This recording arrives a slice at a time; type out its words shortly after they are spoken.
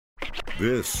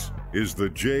This is the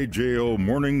JJO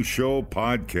Morning Show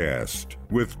podcast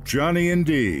with Johnny and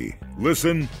D.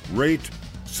 Listen, rate,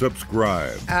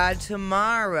 subscribe.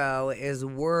 Tomorrow is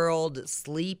World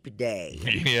Sleep Day.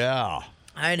 Yeah.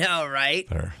 I know, right?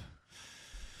 There.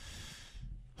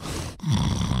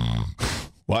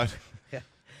 What?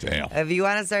 Damn. If you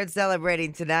want to start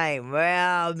celebrating tonight,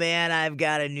 well, man, I've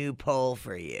got a new poll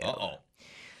for you. Uh-oh.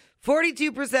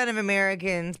 42% of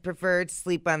Americans prefer to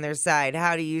sleep on their side.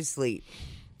 How do you sleep?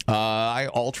 I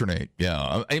alternate,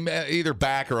 yeah. I'm either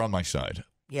back or on my side.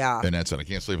 Yeah. And that's it. I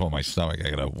can't sleep on my stomach. I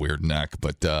got a weird neck,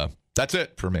 but that's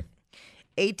it for me.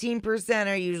 18%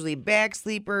 are usually back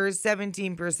sleepers.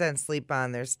 17% sleep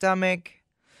on their stomach.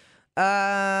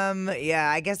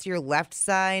 Yeah, I guess your left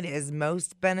side is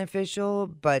most beneficial,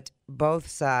 but both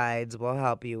sides will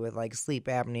help you with like sleep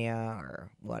apnea or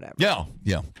whatever. Yeah.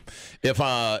 If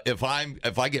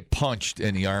I get punched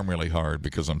in the arm really hard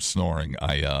because I'm snoring,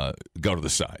 I go to the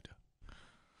side.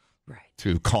 Right.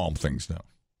 To calm things down.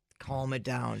 Calm it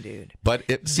down, dude. But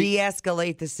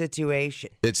de-escalate the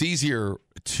situation. It's easier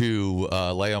to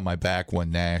lay on my back when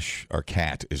Nash, our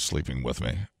cat, is sleeping with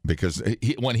me because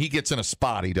when he gets in a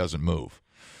spot, he doesn't move.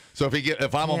 So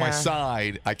if I'm on my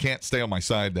side, I can't stay on my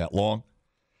side that long,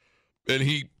 and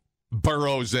he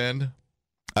burrows in.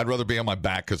 I'd rather be on my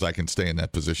back because I can stay in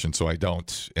that position so I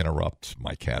don't interrupt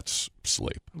my cat's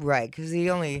sleep. Right, because he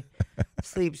only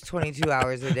sleeps 22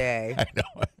 hours a day. I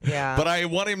know. Yeah. But I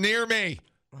want him near me.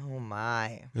 Oh,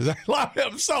 my. Because I love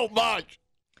him so much.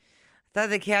 I thought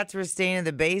the cats were staying in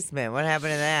the basement. What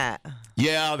happened to that?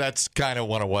 Yeah, that's kind of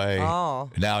went away. Oh.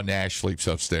 Now Nash sleeps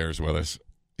upstairs with us.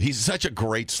 He's such a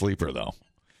great sleeper, though.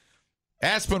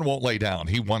 Aspen won't lay down.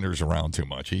 He wanders around too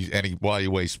much. He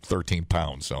weighs 13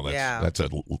 pounds, so that's a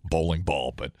bowling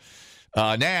ball. But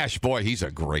Nash, boy, he's a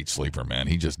great sleeper, man.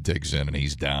 He just digs in and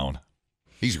he's down.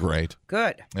 He's great.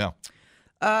 Good. Yeah.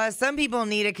 Some people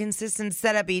need a consistent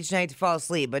setup each night to fall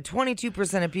asleep, but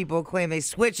 22% of people claim they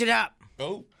switch it up.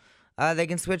 Oh. They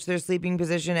can switch their sleeping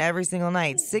position every single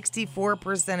night.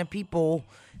 64% of people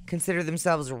consider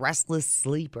themselves restless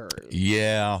sleepers.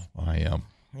 Yeah, I am.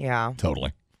 Yeah.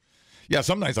 Totally. Yeah,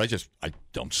 some nights I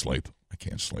don't sleep. I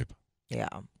can't sleep. Yeah.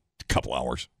 A couple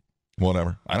hours.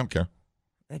 Whatever. I don't care.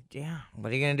 Yeah.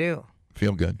 What are you going to do?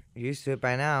 Feel good. You're used to it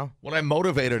by now. When I'm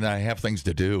motivated and I have things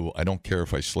to do, I don't care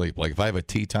if I sleep. Like if I have a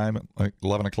tea time at like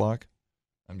 11 o'clock,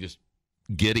 I'm just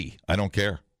giddy. I don't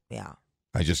care. Yeah.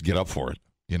 I just get up for it.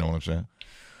 You know what I'm saying?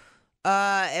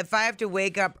 If I have to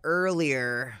wake up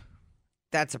earlier,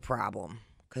 that's a problem.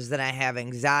 Because then I have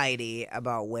anxiety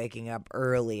about waking up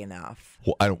early enough.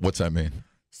 What's that mean?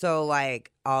 So,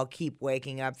 like, I'll keep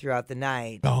waking up throughout the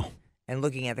night. Oh. And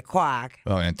looking at the clock.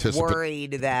 Oh,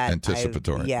 worried that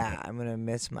anticipatory. I'm going to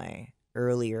miss my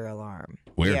earlier alarm.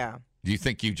 Weird. Yeah. Do you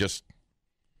think you just...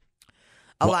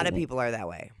 A lot of people are that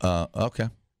way. Okay.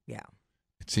 Yeah.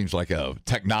 It seems like a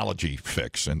technology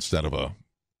fix instead of a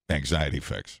anxiety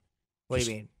fix. What do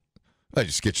you mean?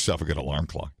 Just get yourself a good alarm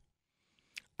clock.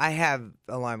 I have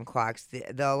alarm clocks.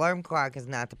 The alarm clock is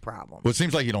not the problem. Well, it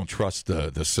seems like you don't trust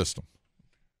the system.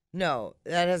 No,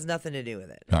 that has nothing to do with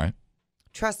it. All right.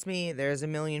 Trust me, there's a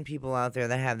million people out there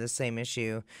that have the same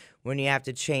issue. When you have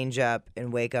to change up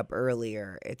and wake up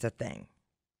earlier, it's a thing.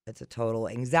 It's a total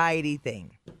anxiety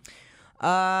thing.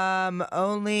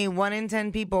 Only 1 in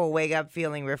 10 people wake up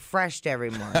feeling refreshed every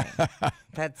morning.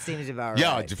 That seems about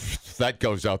right. Yeah, that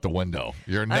goes out the window.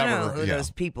 You're never. I don't know who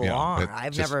those people are.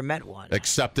 I've never met one.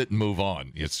 Accept it and move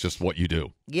on. It's just what you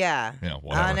do. Yeah. Yeah.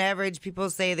 Whatever. On average, people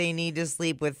say they need to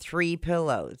sleep with 3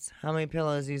 pillows. How many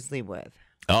pillows do you sleep with?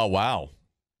 Oh, wow.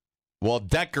 Well,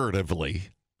 decoratively,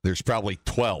 there's probably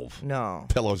 12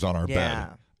 pillows on our bed,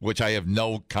 which I have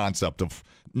no concept of.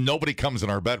 Nobody comes in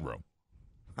our bedroom.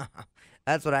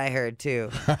 That's what I heard,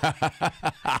 too.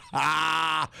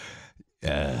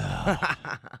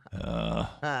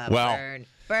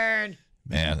 Burn.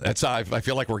 Man, that's how I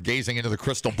feel like we're gazing into the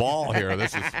crystal ball here.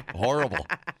 This is horrible.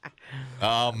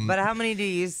 But how many do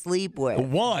you sleep with?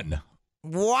 1.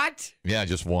 What? Yeah,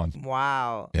 just 1.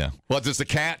 Wow. Yeah. Well, does the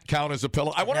cat count as a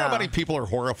pillow? I wonder how many people are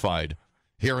horrified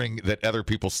hearing that other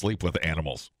people sleep with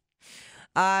animals.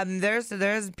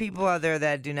 There's people out there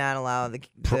that do not allow the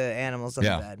animals on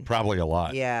the bed. Probably a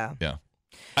lot. Yeah. Yeah.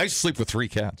 I sleep with 3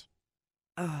 cats.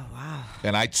 Oh, wow.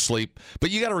 And I'd sleep,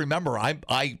 but you got to remember, I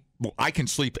can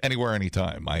sleep anywhere,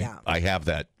 anytime. I have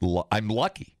that. I'm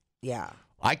lucky. Yeah.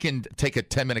 I can take a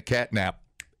 10-minute cat nap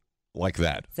like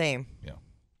that. Same. Yeah.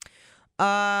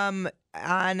 On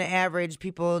average,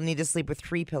 people need to sleep with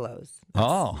 3 pillows.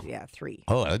 Yeah, 3.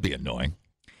 Oh, that'd be annoying.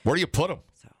 Where do you put them?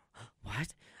 So,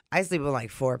 what? I sleep with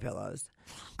like 4 pillows.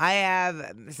 I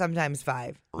have sometimes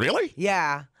 5. Really?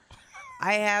 Yeah.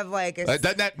 I have like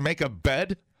doesn't that make a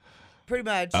bed? pretty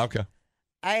much. Okay.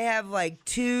 I have like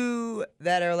 2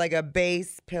 that are like a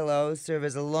base pillow, serve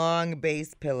as a long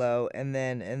base pillow, and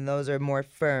those are more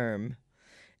firm.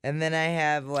 And then I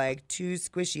have like 2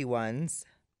 squishy ones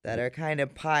that are kind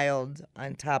of piled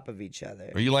on top of each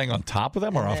other. Are you laying on top of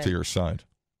them or off to your side?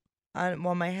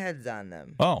 Well, my head's on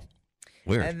them. Oh,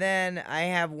 weird. And then I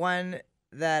have one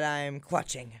that I'm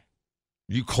clutching.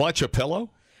 You clutch a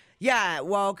pillow? Yeah,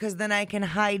 well, because then I can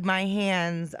hide my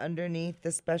hands underneath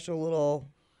the special little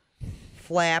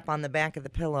flap on the back of the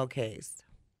pillowcase.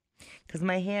 Because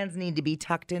my hands need to be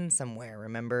tucked in somewhere,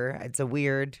 remember? It's a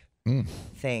weird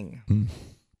thing.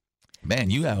 Man,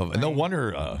 you have no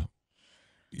wonder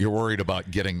you're worried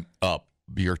about getting up.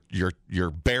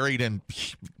 You're buried in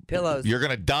Pillows. You're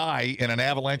gonna die in an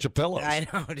avalanche of pillows. I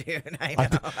know, dude. I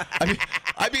know.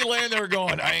 I'd be laying there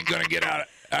going, I ain't gonna get out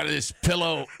of this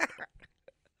pillow.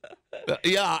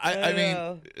 I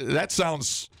mean, that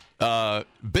sounds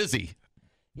busy.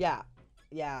 Yeah.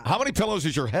 Yeah. How many pillows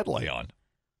does your head lay on?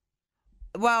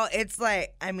 Well, it's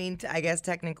like, I mean, I guess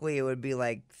technically it would be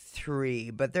like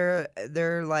 3, but they're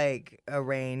like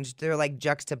arranged. They're like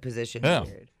juxtaposition. Yeah.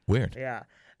 Weird. Yeah.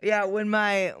 Yeah, when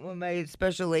my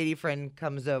special lady friend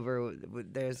comes over,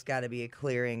 there's got to be a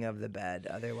clearing of the bed.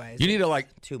 Otherwise, you need to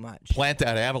like too much. Plant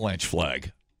that avalanche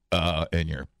flag in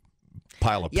your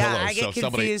pile of pillows. Yeah, I get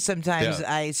confused sometimes.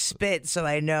 Yeah. I spit so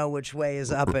I know which way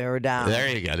is up or down. There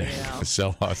you go.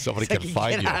 So somebody can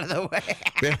find you. Get out of the way.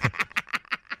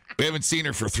 We haven't seen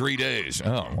her for 3 days.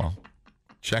 Oh well,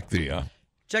 check the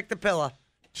pillow.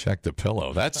 Check the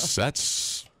pillow.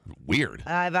 That's weird.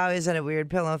 I've always had a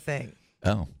weird pillow thing.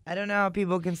 Oh. I don't know how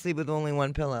people can sleep with only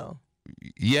one pillow.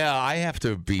 Yeah, I have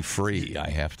to be free.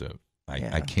 I have to.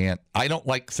 I can't. I don't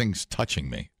like things touching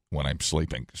me when I'm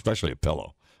sleeping, especially a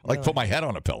pillow. I like put my head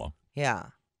on a pillow. Yeah.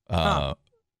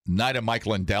 Night of Mike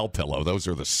Lindell pillow. Those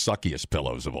are the suckiest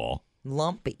pillows of all.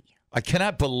 Lumpy. I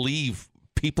cannot believe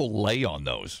people lay on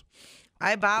those.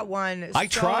 I bought one. I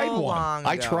tried one. Long ago.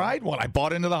 I tried one. I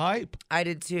bought into the hype. I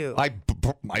did too. I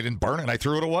didn't burn it. I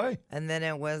threw it away. And then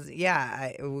it was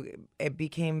it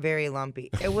became very lumpy.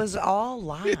 It was all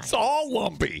lies. It's all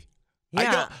lumpy.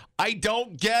 Yeah. I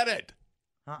don't get it.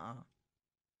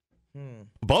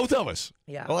 Both of us.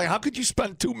 Yeah. Like, how could you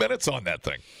spend 2 minutes on that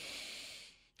thing?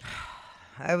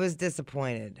 I was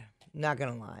disappointed. Not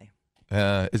gonna lie.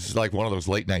 It's like one of those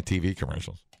late night TV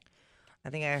commercials. I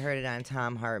think I heard it on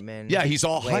Tom Hartman. Yeah, he's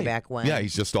all way hype. Back when. Yeah,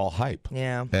 he's just all hype.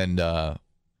 Yeah. And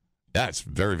it's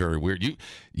very, very weird.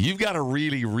 You've got to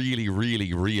really, really,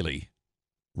 really, really,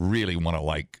 really want to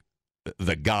like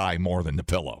the guy more than the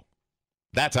pillow.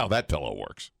 That's how that pillow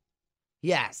works.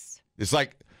 Yes. It's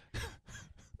like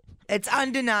it's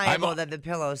undeniable that the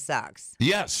pillow sucks.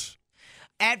 Yes.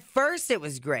 At first it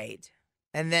was great,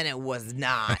 and then it was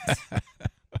not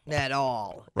at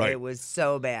all. Right. It was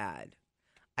so bad.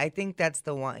 I think that's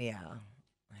the one. Yeah.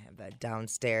 I have that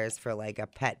downstairs for like a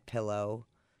pet pillow.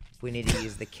 If we need to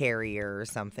use the carrier or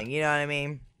something. You know what I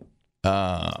mean?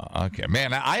 Okay.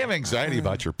 Man, I have anxiety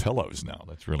about your pillows now.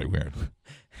 That's really weird.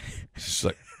 It's just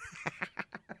like,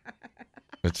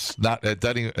 it's not, it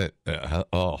doesn't even,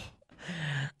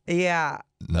 Yeah.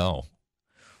 No.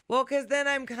 Well, because then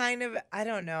I'm kind of, I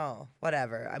don't know,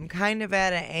 whatever. I'm kind of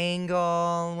at an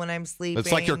angle when I'm sleeping.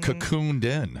 It's like you're cocooned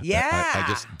in. Yeah. I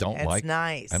just don't it's like.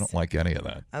 Nice. I don't like any of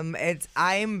that.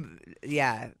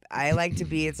 I like to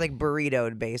be, it's like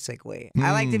burritoed, basically.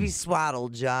 I like to be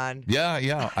swaddled, John.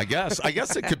 Yeah. I guess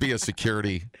it could be a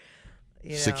security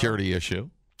issue.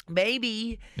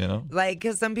 Maybe. You know? Like,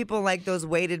 because some people like those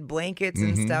weighted blankets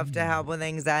and stuff to help with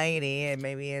anxiety, and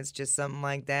maybe it's just something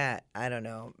like that. I don't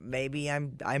know. Maybe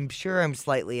I'm sure I'm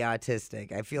slightly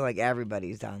autistic. I feel like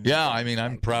everybody's done that. Yeah, I mean,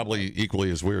 I'm probably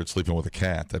equally as weird sleeping with a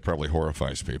cat. That probably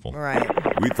horrifies people. Right.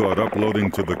 We thought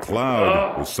uploading to the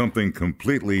cloud was something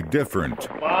completely different.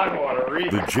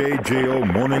 The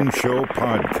JJO Morning Show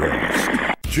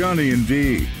Podcast. Johnny and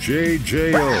D,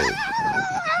 JJO.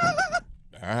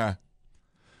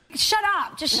 Shut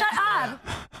up. Just shut up.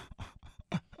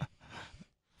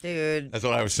 Dude. That's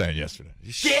what I was saying yesterday.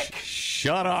 Dick!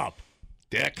 Shut up,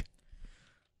 Dick.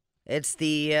 It's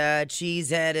the cheese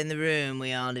head in the room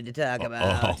we all need to talk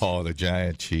about. Oh, the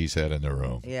giant cheese head in the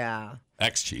room. Yeah.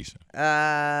 Ex-cheese.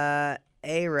 A-Raj,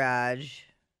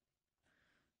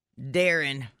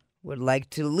 Darren would like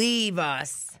to leave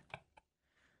us,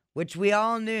 which we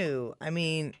all knew. I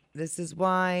mean, this is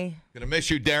why. Gonna miss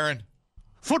you, Darren.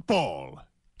 Football.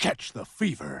 Catch the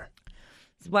fever.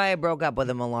 This is why I broke up with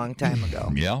him a long time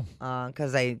ago. Yeah.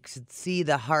 Because I could see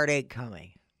the heartache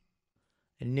coming.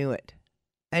 I knew it.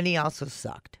 And he also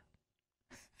sucked.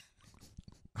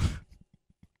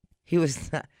 He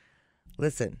was not.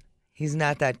 Listen, he's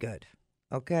not that good.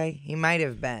 Okay? He might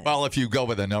have been. Well, if you go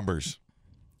with the numbers,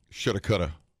 shoulda,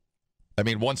 coulda. I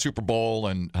mean, one Super Bowl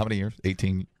in how many years?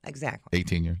 18? Exactly.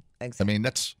 18 years. Exactly. I mean,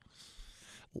 that's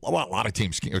a lot of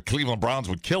teams. Cleveland Browns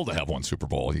would kill to have one Super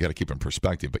Bowl. You got to keep it in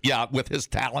perspective. But, yeah, with his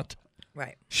talent,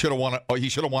 Right. should have won. He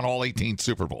should have won all 18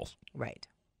 Super Bowls. Right.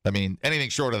 I mean, anything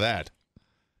short of that,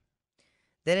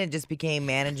 Then it just became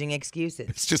managing excuses.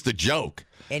 it's just a joke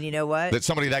And you know what? that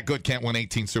somebody that good can't win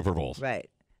 18 Super Bowls. Right.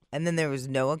 And then there was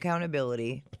no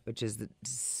accountability, which is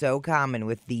so common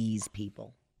with these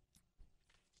people.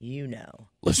 You know.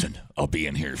 Listen, I'll be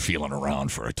in here feeling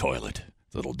around for a toilet.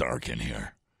 It's a little dark in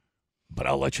here, but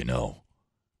I'll let you know.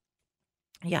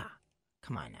 Yeah.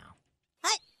 Come on now.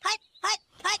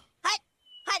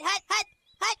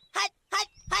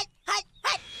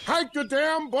 Hike the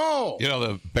damn ball! You know,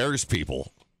 the Bears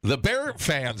people, the Bear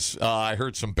fans, I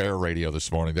heard some Bear radio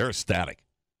this morning. They're ecstatic.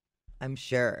 I'm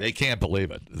sure. They can't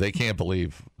believe it. They can't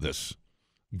believe this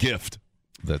gift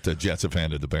that the Jets have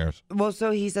handed the Bears. Well,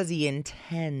 so he says he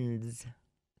intends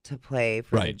to play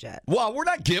for the Jets. Well, we're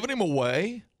not giving him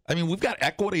away. I mean, we've got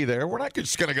equity there. We're not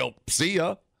just going to go, see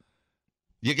ya.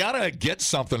 You got to get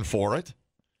something for it.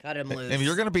 Cut him loose. If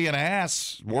you're going to be an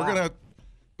ass, we're going to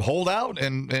hold out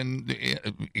and get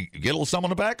a little some on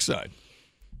the backside.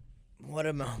 What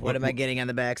am I getting on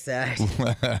the backside? It's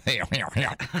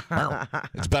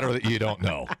better that you don't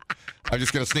know. I'm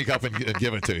just going to sneak up and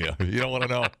give it to you. You don't want to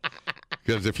know.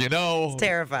 Because if you know, It's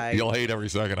terrifying. You'll hate every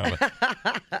second of it.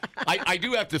 I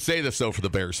do have to say this, though, for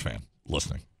the Bears fan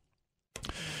listening.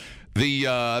 The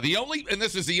only, and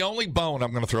this is the only bone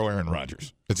I'm going to throw Aaron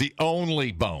Rodgers. It's the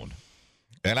only bone.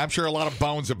 And I'm sure a lot of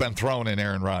bones have been thrown in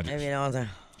Aaron Rodgers. I mean, all the...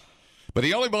 But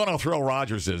the only bone I'll throw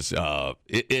Rodgers is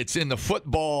it's in the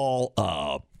football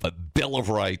Bill of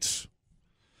Rights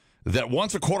that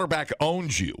once a quarterback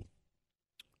owns you,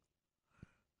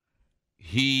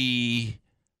 he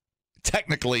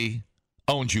technically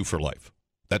owns you for life.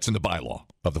 That's in the bylaw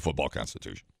of the football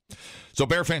constitution. So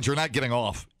Bear fans, you're not getting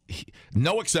off.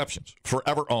 No exceptions.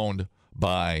 Forever owned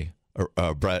by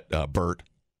Bert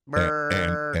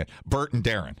and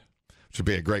Darren. Should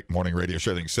be a great morning radio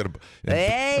show. They can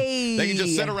they can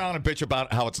just sit around and bitch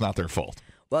about how it's not their fault.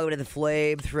 Welcome to the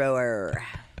Flamethrower.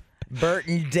 Bert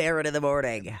and Darren in the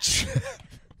morning.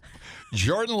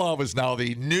 Jordan Love is now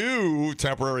the new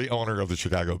temporary owner of the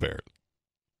Chicago Bears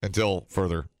until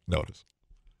further notice.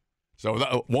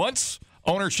 So once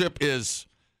ownership is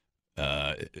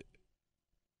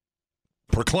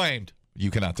proclaimed, you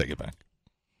cannot take it back.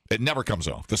 It never comes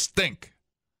off. The stink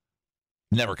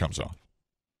never comes off.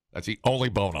 That's the only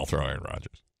bone I'll throw Aaron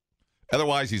Rodgers.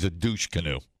 Otherwise, he's a douche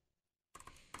canoe.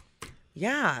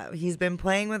 Yeah, he's been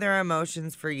playing with our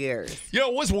emotions for years. You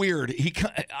know, it was weird.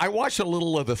 I watched a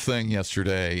little of the thing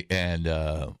yesterday, and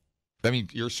I mean,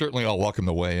 you're certainly all welcome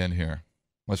to weigh in here,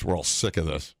 unless we're all sick of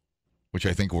this, which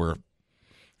I think we're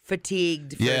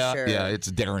fatigued for sure. Yeah, it's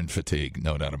Darren fatigue,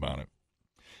 no doubt about it.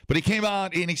 But he came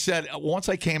out and he said, once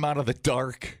I came out of the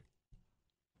dark,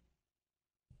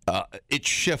 it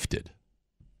shifted.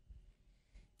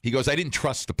 He goes, I didn't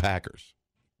trust the Packers.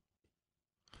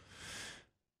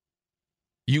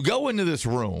 You go into this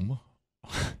room,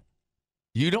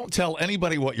 you don't tell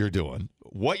anybody what you're doing,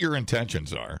 what your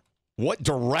intentions are, what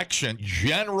direction,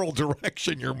 general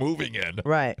direction you're moving in.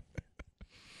 Right.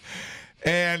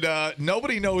 And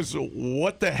nobody knows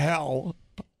what the hell.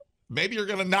 Maybe you're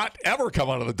going to not ever come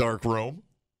out of the dark room.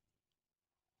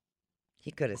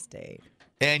 He could have stayed.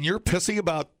 And you're pissy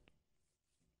about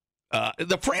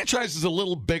the franchise is a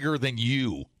little bigger than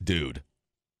you, dude.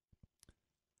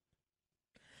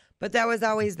 But that was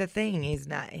always the thing. He's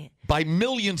not. By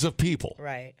millions of people.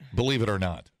 Right. Believe it or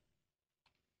not.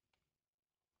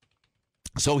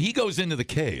 So he goes into the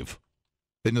cave,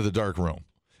 into the dark room.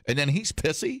 And then he's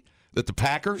pissy that the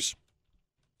Packers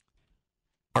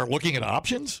are looking at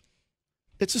options.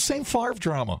 It's the same Favre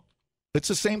drama. It's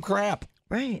the same crap.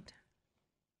 Right.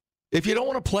 If you don't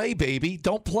want to play, baby,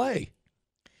 don't play.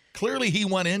 Clearly, he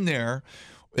went in there,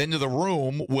 into the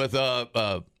room with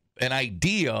an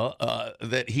idea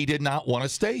that he did not want to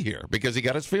stay here because he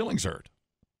got his feelings hurt.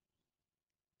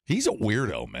 He's a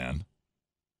weirdo, man.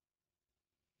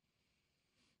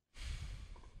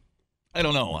 I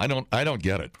don't know. I don't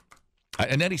get it.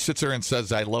 And then he sits there and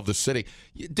says, I love the city.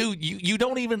 Dude, you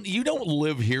don't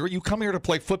live here. You come here to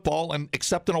play football and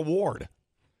accept an award.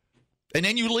 And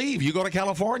then you leave. You go to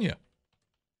California.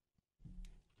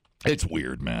 It's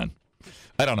weird, man.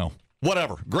 I don't know.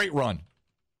 Whatever. Great run.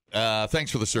 Thanks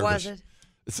for the service.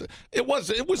 Was it? It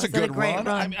was a good run.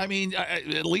 I mean,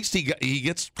 at least he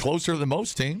gets closer than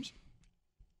most teams.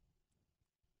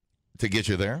 to get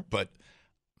you there, but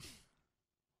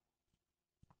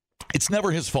it's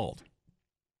never his fault.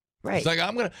 Right. It's like,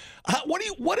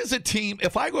 what is a team,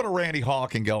 if I go to Randy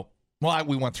Hawk and go, well,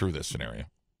 we went through this scenario.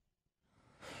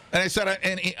 And I said,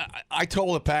 I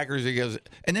told the Packers, he goes,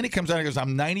 and then he comes out and goes,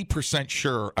 I'm 90%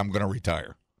 sure I'm going to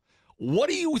retire. What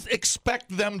do you expect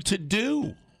them to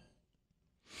do?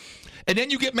 And then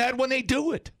you get mad when they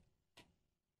do it.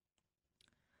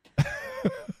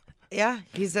 Yeah,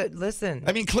 listen.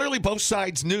 I mean, clearly both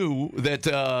sides knew that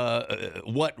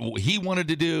what he wanted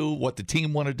to do, what the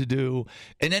team wanted to do,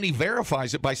 and then he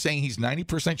verifies it by saying he's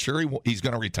 90% sure he's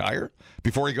going to retire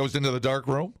before he goes into the dark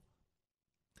room.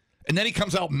 And then he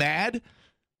comes out mad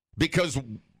because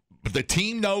the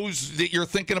team knows that you're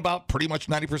thinking about pretty much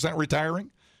 90% retiring,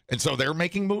 and so they're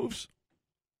making moves.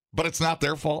 But it's not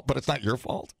their fault, but it's not your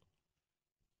fault.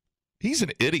 He's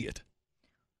an idiot.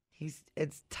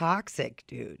 It's toxic,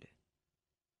 dude.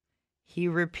 He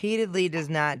repeately does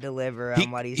not deliver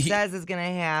on what he says is going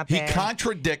to happen. He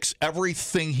contradicts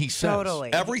everything he says.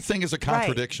 Totally. Everything is a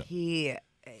contradiction. Right.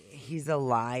 He's a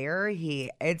liar.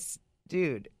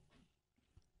 Dude.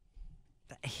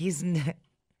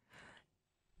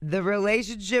 The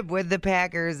relationship with the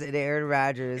Packers and Aaron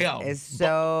Rodgers is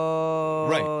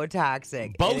so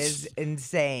toxic. It is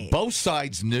insane. Both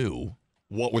sides knew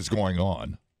what was going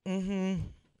on. Mm-hmm.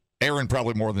 Aaron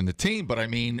probably more than the team, but I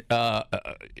mean,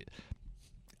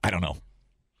 I don't know.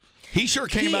 He sure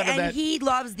came out of that. And he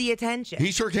loves the attention.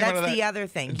 He sure came out of that. That's the other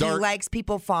thing. He likes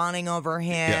people fawning over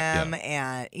him,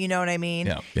 and you know what I mean?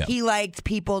 Yeah. He liked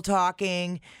people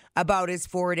talking about his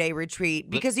 4-day retreat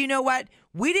because you know what?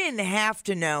 We didn't have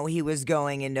to know he was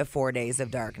going into 4 days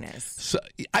of darkness. So,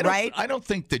 I don't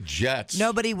think the Jets.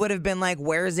 Nobody would have been like,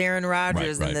 "Where's Aaron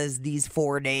Rodgers in these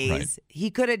 4 days?" Right. He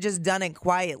could have just done it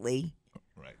quietly.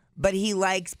 Right. But he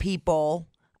likes people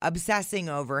obsessing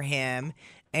over him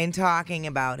and talking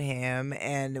about him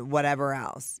and whatever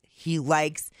else. He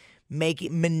likes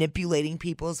manipulating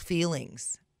people's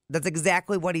feelings. That's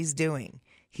exactly what he's doing.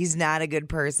 He's not a good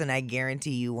person, I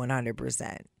guarantee you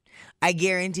 100%. I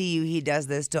guarantee you he does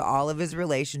this to all of his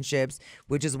relationships,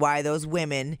 which is why those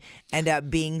women end up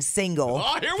being single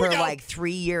for like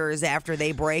 3 years after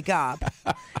they break up.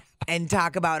 And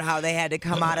talk about how they had to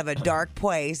come out of a dark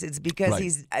place. It's because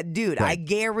he's, dude, I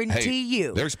guarantee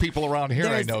you. There's people around here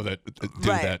I know that do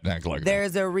that and act like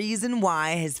There's a reason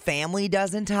why his family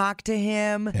doesn't talk to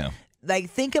him. Yeah. Like,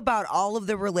 think about all of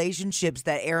the relationships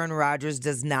that Aaron Rodgers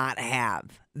does not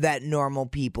have that normal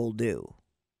people do.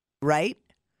 Right?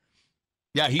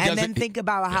 Yeah, he does. And then think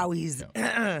about how he's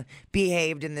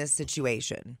behaved in this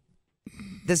situation.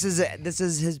 This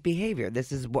is his behavior.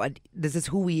 This is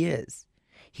who he is.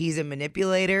 He's a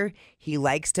manipulator. He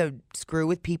likes to screw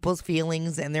with people's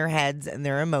feelings and their heads and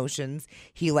their emotions.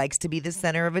 He likes to be the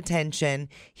center of attention.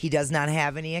 He does not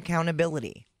have any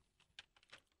accountability.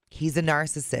 He's a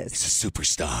narcissist. He's a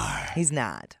superstar. He's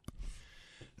not.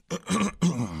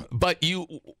 But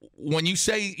when you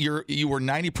say you were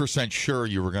 90% sure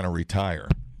you were going to retire.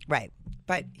 Right.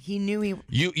 But he knew he...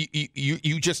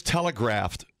 You just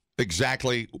telegraphed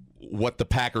exactly what the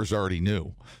Packers already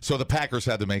knew. So the Packers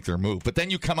had to make their move. But then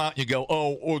you come out and you go,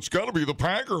 oh it's got to be the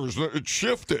Packers. It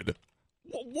shifted.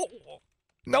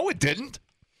 No, it didn't.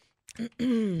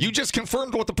 You just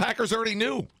confirmed what the Packers already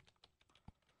knew.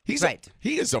 He is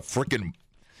a freaking,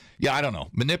 I don't know,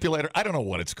 manipulator. I don't know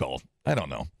what it's called. I don't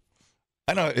know.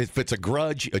 I don't know if it's a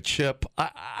grudge, a chip.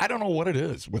 I don't know what it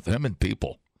is with him and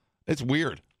people. It's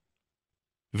weird.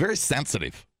 Very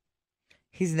sensitive.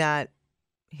 He's not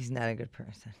a good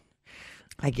person.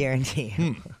 I guarantee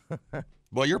you.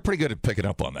 Well, you're pretty good at picking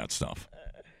up on that stuff.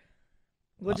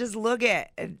 Well, just look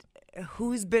at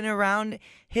who's been around.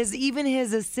 Even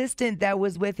his assistant that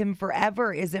was with him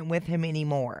forever isn't with him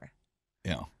anymore.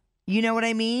 Yeah. You know what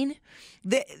I mean?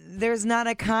 There's not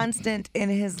a constant in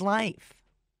his life.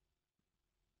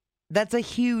 That's a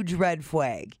huge red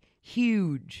flag.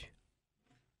 Huge.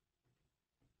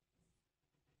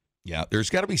 Yeah,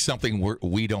 there's got to be something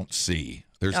we don't see.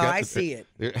 I see it.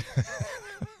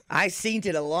 I seen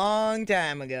it a long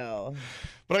time ago.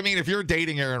 But I mean, if you're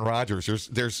dating Aaron Rodgers,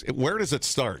 there's where does it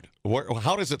start?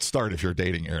 How does it start if you're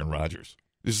dating Aaron Rodgers?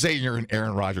 Say you're in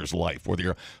Aaron Rodgers' life, whether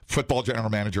you're a football general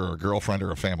manager or a girlfriend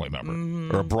or a family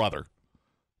member or a brother.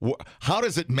 How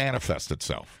does it manifest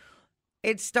itself?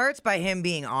 It starts by him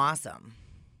being awesome.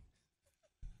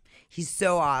 He's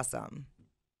so awesome.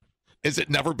 Is it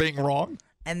never being wrong?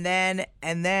 And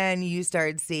then you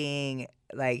start seeing,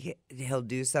 like, he'll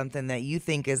do something that you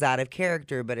think is out of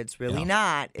character, but it's really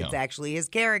not. It's actually his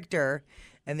character.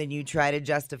 and then you try to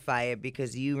justify it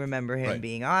because you remember him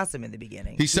being awesome in the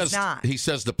beginning. He says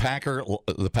the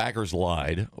Packers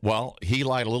lied. Well, he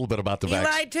lied a little bit about the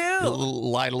vaccine. He lied too.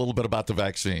 Lied a little bit about the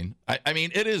vaccine. I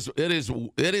mean, it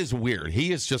is weird.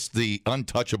 He is just the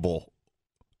untouchable,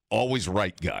 always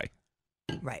right guy.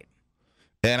 Right.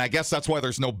 And I guess that's why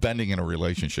there's no bending in a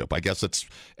relationship. I guess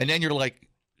and then you're like,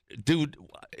 dude,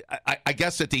 I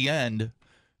guess at the end,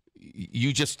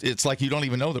 it's like you don't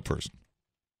even know the person.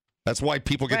 That's why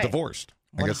people get divorced.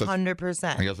 100%.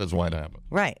 I guess that's why it happened.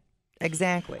 Right.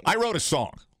 Exactly. I wrote a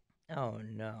song. Oh,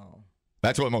 no.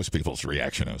 That's what most people's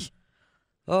reaction is.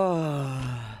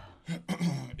 Oh.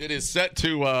 It is set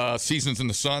to Seasons in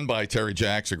the Sun by Terry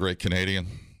Jacks, a great Canadian.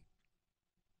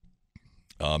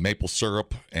 Maple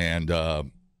syrup and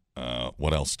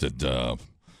what else did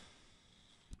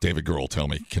David Grohl tell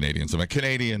me? Canadians. I'm a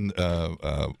Canadian.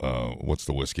 What's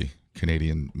the whiskey?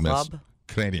 Canadian Club.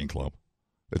 Canadian Club.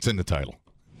 It's in the title.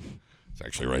 It's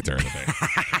actually right there in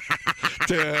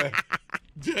the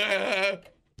name.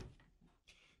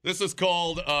 This is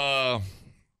called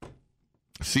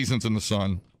Seasons in the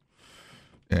Sun,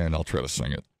 and I'll try to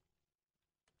sing it.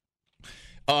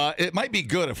 It might be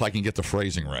good if I can get the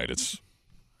phrasing right. It's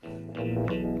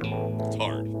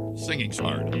hard. Singing's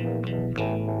hard.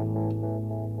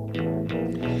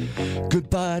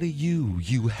 Goodbye to you.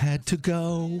 You had to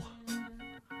go.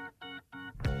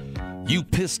 You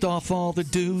pissed off all the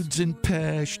dudes in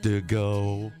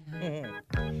Peshtigo.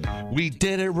 We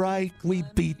did it right. We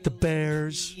beat the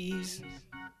Bears.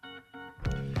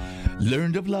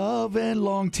 Learned of love and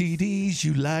long TDs.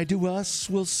 You lied to us.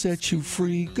 We'll set you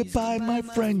free. Goodbye, my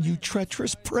friend, you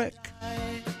treacherous prick.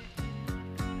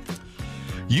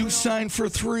 You signed for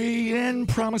 3 and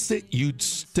promised that you'd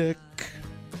stick.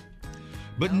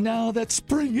 But now that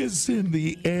spring is in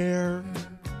the air.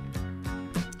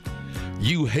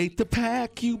 You hate the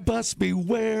pack, you bust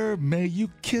beware. May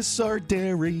you kiss our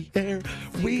derriere.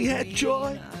 We had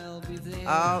joy.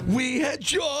 We had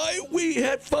joy. We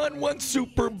had fun one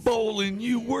Super Bowl and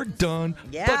you were done.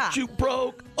 Yeah. But you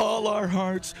broke all our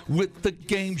hearts with the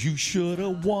games you should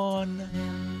have won.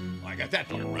 I got that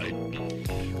part right.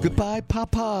 Goodbye,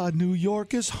 Papa. New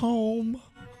York is home.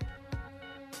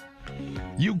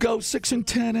 You go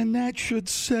 6-10 and that should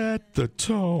set the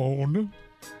tone.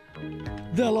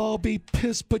 They'll all be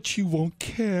pissed, but you won't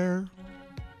care.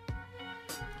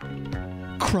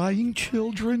 Crying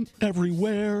children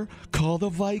everywhere. Call the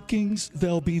Vikings,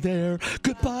 they'll be there.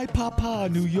 Goodbye, Papa,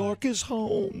 New York is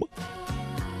home.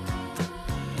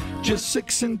 Just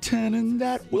 6-10 and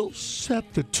that will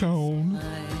set the tone.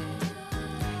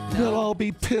 They'll all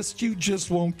be pissed, you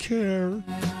just won't care.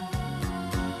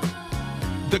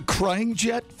 The crying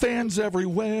Jet fans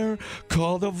everywhere.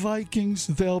 Call the Vikings,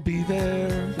 they'll be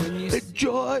there.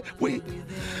 Joy, we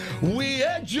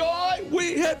had joy.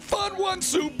 We had fun one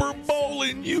Super Bowl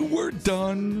and you were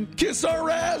done. Kiss our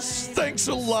ass, thanks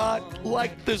a lot.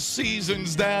 Like the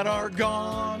seasons that are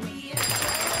gone.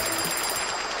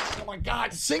 Oh my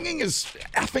God, singing is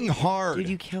effing hard. Dude,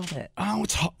 you killed it. Oh,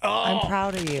 it's hard. I'm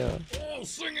proud of you. Oh,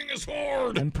 singing is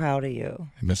hard. I'm proud of you.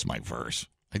 I missed my verse.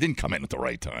 I didn't come in at the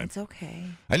right time. It's okay.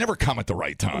 I never come at the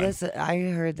right time. Listen, I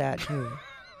heard that too.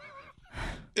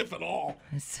 If at all.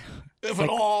 It's If like, at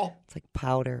all. It's like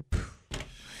powder.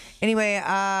 Anyway,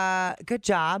 good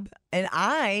job. And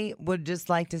I would just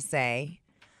like to say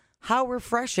how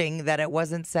refreshing that it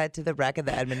wasn't set to the wreck of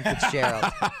the Edmund Fitzgerald.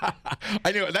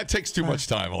 I knew it. That takes too much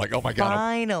time. I'm like, oh my God.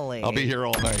 Finally. I'll be here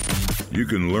all night. You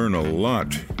can learn a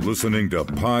lot listening to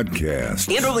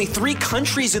podcasts. And only 3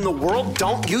 countries in the world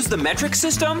don't use the metric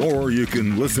system? Or you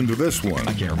can listen to this one.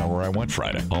 I can't remember where I went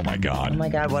Friday. Oh my God. Oh my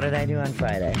God, what did I do on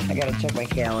Friday? I got to check my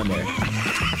calendar.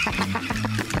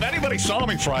 If anybody saw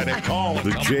me Friday, call.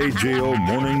 The JJO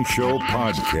Morning Show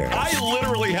Podcast. I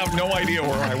literally have no idea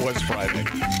where I was Friday.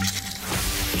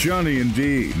 Johnny and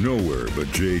D, nowhere but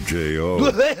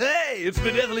JJO. Hey, it's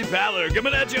the Deathly Pallor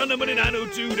coming at you on number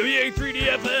 902 WA3D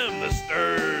FM, The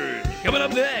Sturge. Coming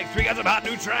up next, we got some hot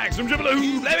new tracks from Triple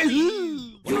Who.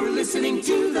 You're listening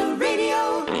to the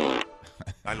radio.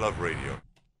 I love radio.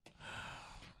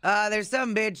 There's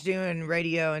some bitch doing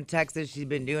radio in Texas. She's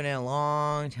been doing it a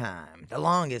long time. The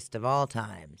longest of all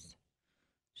times.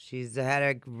 She's had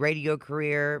a radio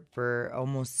career for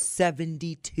almost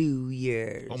 72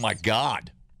 years. Oh my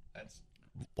God. That's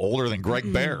older than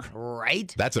Greg Bear.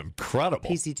 Right? That's incredible.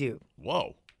 PC2.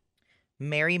 Whoa.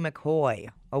 Mary McCoy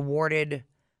awarded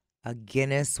a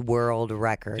Guinness World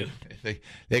Record.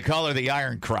 They call her the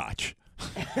Iron Crotch.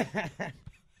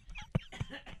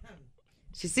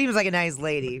 She seems like a nice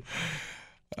lady.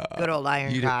 Good old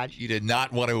Iron Crotch. You did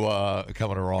not want to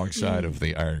come on the wrong side of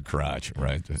the Iron Crotch,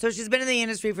 right? So she's been in the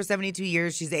industry for 72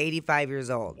 years. She's 85 years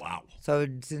old. Wow. So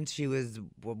since she was,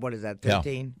 what is that,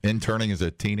 13? Yeah. Interning as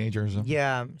a teenager or something?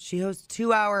 Yeah. She hosts a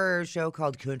 2-hour show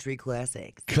called Country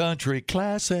Classics. Country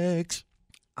Classics.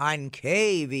 On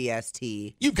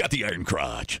KVST. You've got the Iron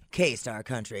Crotch. K-Star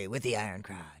Country with the Iron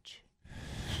Crotch.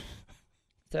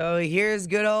 So here's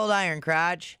good old Iron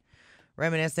Crotch,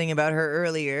 reminiscing about her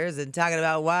early years and talking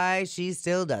about why she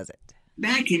still does it.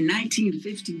 Back in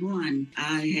 1951,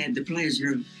 I had the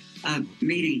pleasure of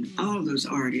meeting all those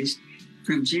artists,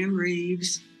 from Jim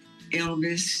Reeves,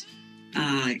 Elvis,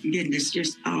 goodness,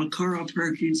 just all Carl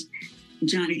Perkins,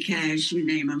 Johnny Cash, you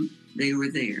name them, they were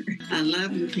there. I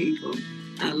love the people.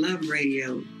 I love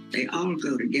radio. They all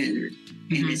go together,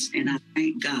 and I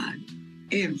thank God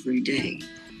every day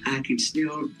I can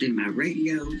still do my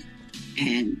radio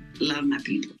and love my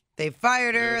people. They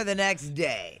fired her the next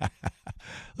day.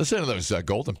 Listen to those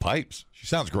golden pipes. She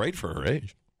sounds great for her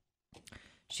age.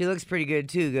 She looks pretty good,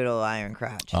 too, good old Iron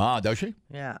Crotch. Ah, does she?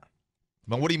 Yeah.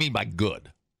 Well, what do you mean by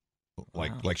good?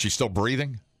 Like she's still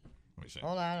breathing? Let me see.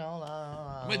 Hold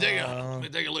on. Let me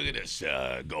take a look at this.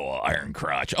 Go Iron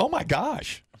Crotch. Oh, my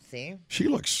gosh. See? She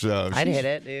looks... I'd hit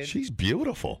it, dude. She's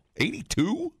beautiful.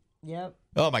 82? Yep.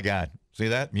 Oh, my God. See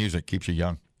that? Music keeps you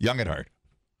young. Young at heart.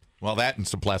 Well, that and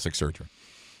some plastic surgery.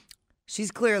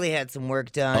 She's clearly had some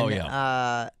work done. Oh,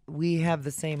 yeah. We have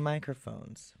the same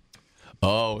microphones.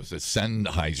 Oh, it's a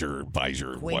Sennheiser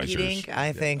visor. Quinky dink?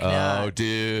 I think Oh, not.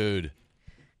 dude.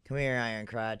 Come here, Iron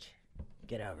Crotch.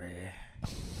 Get over here.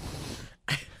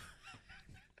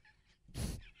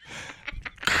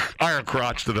 Iron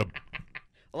Crotch to the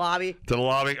lobby. To the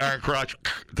lobby. Iron Crotch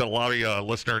to the lobby.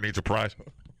 Listener needs a prize.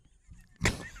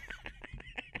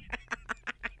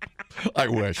 I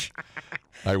wish.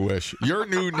 Your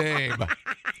new name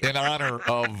in honor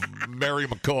of Mary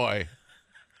McCoy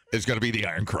is going to be the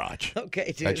Iron Crotch.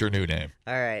 Okay, dude. That's your new name.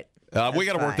 All right. We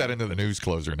got to work that into the news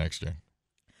closer next year.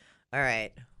 All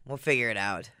right. We'll figure it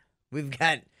out. We've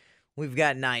got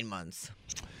 9 months.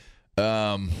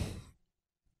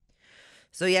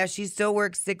 So, yeah, she still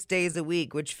works 6 days a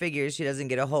week, which figures she doesn't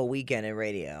get a whole weekend in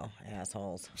radio.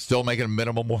 Assholes. Still making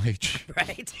minimum wage.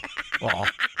 Right. Well,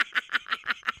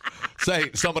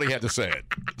 somebody had to say it.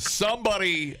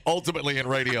 Somebody ultimately in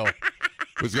radio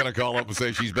was going to call up and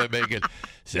say she's been making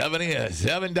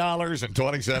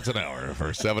 $7.20 an hour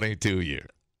for 72 years.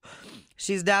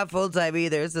 She's not full-time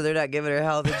either, so they're not giving her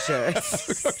health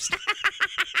insurance.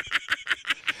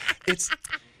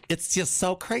 It's just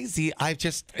so crazy. I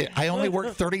only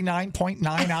work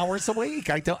 39.9 hours a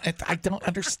week. I don't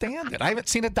understand it. I haven't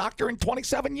seen a doctor in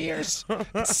 27 years.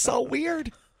 It's so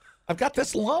weird. I've got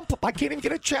this lump. I can't even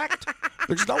get it checked.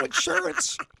 There's no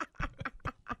insurance.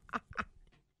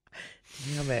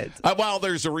 Damn it. Well,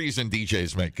 there's a reason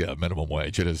DJs make minimum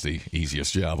wage. It is the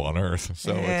easiest job on earth.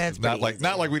 So it's not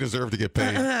like we deserve to get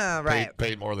paid. Right.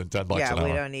 Paid more than $10 an hour. Yeah,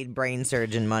 we don't need brain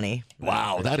surgeon money.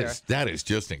 Wow, that is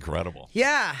just incredible.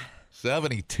 Yeah.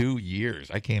 72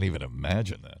 years. I can't even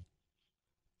imagine that.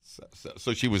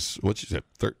 So she was, what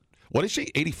is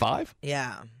she, 85?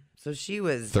 Yeah. So she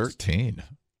was 13.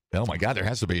 Oh, my God, there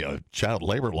has to be a child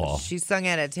labor law. She sung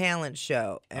at a talent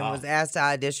show and was asked to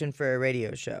audition for a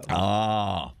radio show.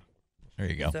 Ah, there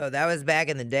you go. So that was back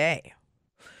in the day.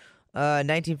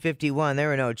 1951, there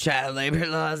were no child labor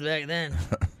laws back then.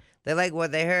 They liked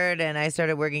what they heard, and I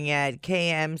started working at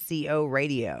KMCO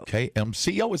Radio.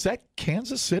 KMCO? Is that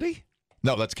Kansas City?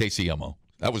 No, that's KCMO.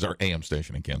 That was our AM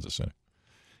station in Kansas City.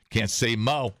 Can't say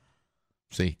Mo.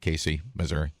 See, KC,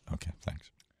 Missouri. Okay,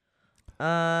 thanks.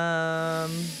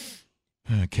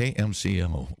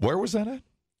 KMCMO. Where was that at?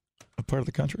 A part of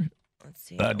the country? Let's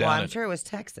see. I'm sure it was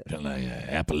Texas.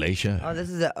 Appalachia. Oh,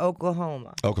 this is at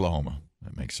Oklahoma. Oklahoma.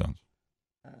 That makes sense.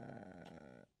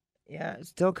 Yeah, it's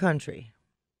still country.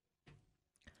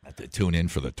 I have to tune in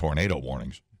for the tornado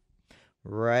warnings.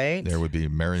 Right. There would be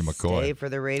Mary McCoy. Stay for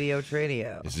the radio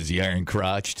tradio. This is the Iron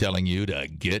Crotch telling you to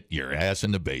get your ass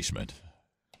in the basement.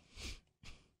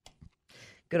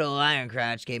 Good old Iron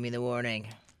Crotch gave me the warning.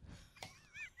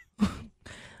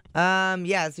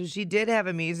 Yeah, so she did have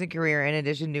a music career in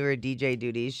addition to her DJ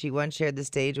duties. She once shared the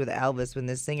stage with Elvis when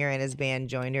the singer and his band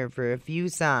joined her for a few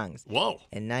songs. Whoa.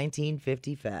 In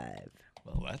 1955.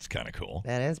 Well, that's kind of cool.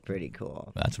 That is pretty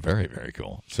cool. That's very, very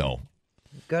cool. So,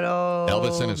 good old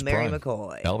Elvis in his Mary prime.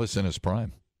 McCoy. Elvis in his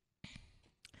prime.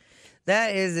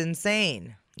 That is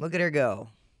insane. Look at her go.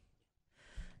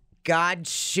 God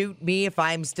shoot me if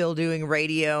I'm still doing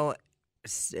radio.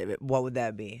 What would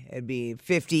that be? It'd be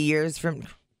 50 years from...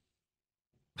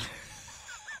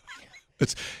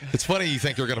 It's funny you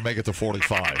think you're going to make it to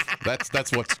 45.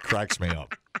 That's what cracks me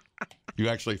up. You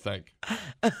actually think.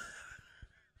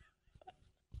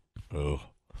 Oh.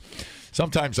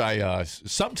 Sometimes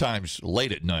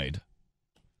late at night.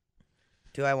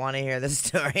 Do I want to hear this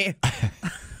story?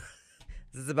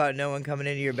 This is about no one coming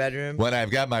into your bedroom? When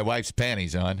I've got my wife's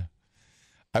panties on,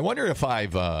 I wonder if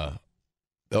I've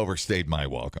overstayed my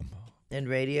welcome. In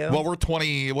radio? Well, we're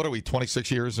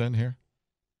 26 years in here?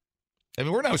 I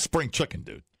mean, we're no spring chicken,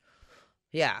 dude.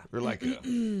 Yeah. We're like...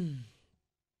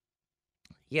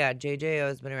 yeah, JJO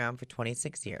has been around for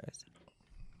 26 years.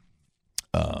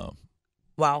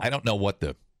 Well, I don't know what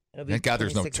the... Thank God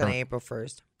there's no term, on April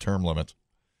 1st. Term limit.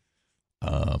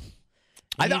 I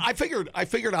figured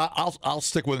I'll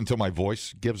stick with it until my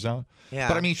voice gives out. Yeah.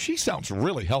 But I mean, she sounds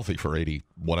really healthy for 80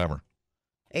 whatever.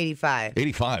 85.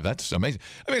 85. That's amazing.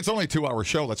 I mean, it's only a 2-hour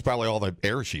show. That's probably all the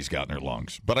air she's got in her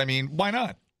lungs. But I mean, why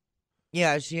not?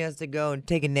 Yeah, she has to go and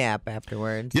take a nap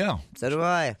afterwards. Yeah. So do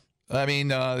I. I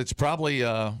mean, it's probably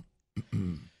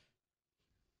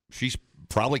she's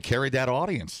probably carried that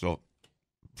audience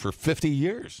for 50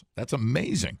 years. That's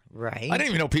amazing. Right. I didn't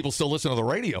even know people still listen to the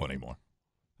radio anymore.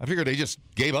 I figured they just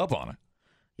gave up on it.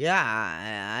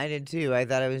 Yeah, I did too. I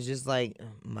thought it was just like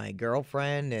my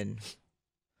girlfriend and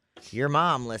your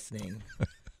mom listening.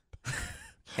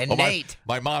 And Nate.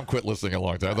 My mom quit listening a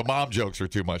long time. The mom jokes are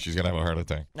too much. She's going to have a heart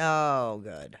attack. Oh,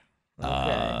 good.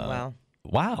 Okay, well.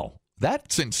 Wow.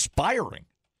 That's inspiring.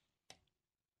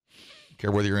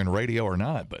 Care whether you're in radio or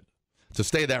not, but to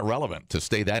stay that relevant, to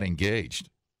stay that engaged.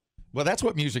 Well, that's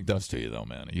what music does to you, though,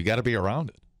 man. You got to be around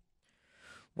it.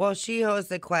 Well, she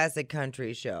hosts a classic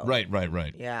country show. Right.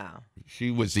 Yeah.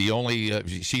 She's the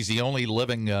only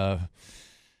living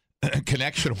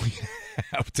connection we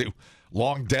have to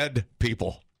long dead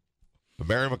people.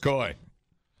 Mary McCoy.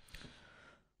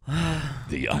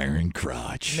 The Iron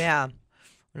Crotch. Yeah. I'm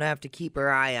going to have to keep her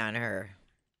eye on her.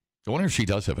 I wonder if she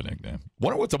does have a nickname. I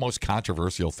wonder what's the most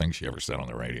controversial thing she ever said on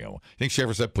the radio. Think she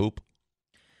ever said poop?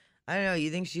 I don't know. You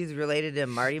think she's related to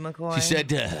Marty McCoy? She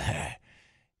said,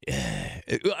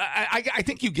 I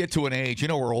think you get to an age,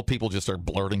 where old people just start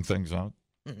blurting things out.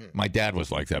 Mm-hmm. My dad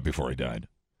was like that before he died.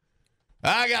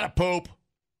 I got to poop.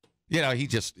 He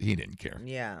didn't care.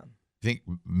 Yeah. I think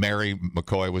Mary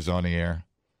McCoy was on the air.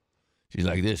 She's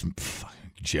like, this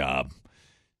fucking job,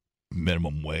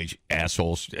 minimum wage,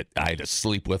 assholes I had to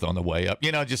sleep with on the way up.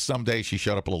 Just someday she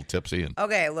showed up a little tipsy and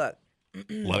okay, look.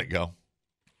 Let it go.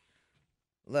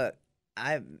 Look,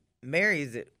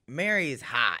 Mary's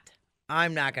hot.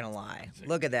 I'm not going to lie.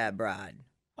 Look at that broad.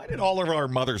 Why did all of our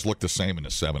mothers look the same in the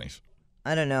 70s?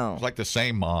 I don't know. It's like the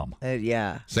same mom.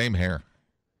 Yeah. Same hair.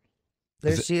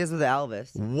 There she is with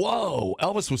Elvis. Whoa.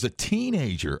 Elvis was a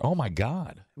teenager. Oh, my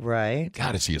God. Right.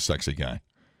 God, is he a sexy guy?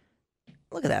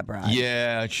 Look at that broad.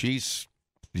 Yeah,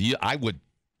 I would.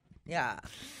 Yeah.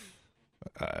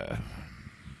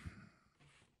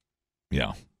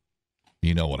 Yeah.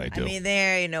 You know what I do. I mean,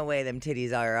 there ain't no way them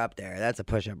titties are up there. That's a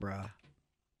push-up bra.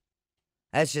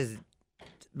 That's just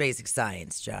basic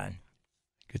science, John.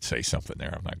 I could say something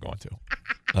there. I'm not going to.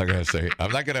 I'm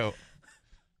not going to.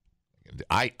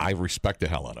 I respect the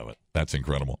hell out of it. That's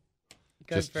incredible.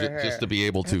 Good for her. Just to be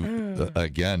able to,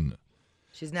 again.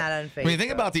 She's not on Facebook. I mean,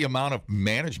 think about the amount of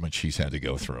management she's had to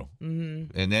go through.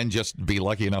 Mm-hmm. And then just be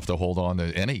lucky enough to hold on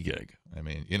to any gig. I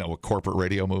mean, with corporate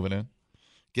radio moving in.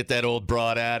 Get that old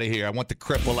broad out of here. I want the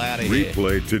cripple out of here.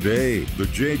 Replay today the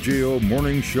JJO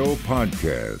Morning Show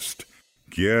podcast.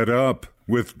 Get up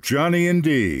with Johnny and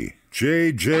D.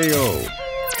 JJO.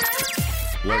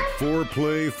 Like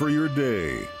foreplay for your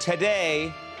day.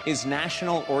 Today is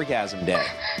National Orgasm Day.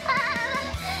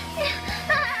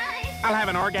 I'll have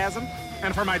an orgasm,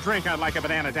 and for my drink, I'd like a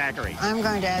banana daiquiri. I'm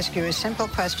going to ask you a simple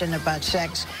question about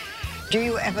sex. Do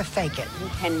you ever fake it? You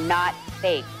cannot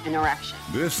fake an erection.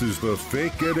 This is the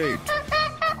Fake at 8.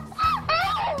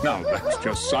 Now, that's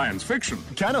just science fiction.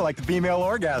 Kind of like the female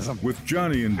orgasm. With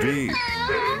Johnny and D.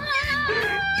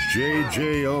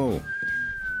 JJO.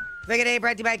 Fake at 8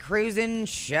 brought to you by Cruisin'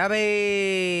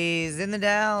 Chubbies. In the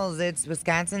Dells, it's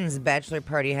Wisconsin's bachelor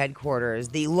party headquarters.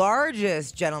 The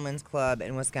largest gentleman's club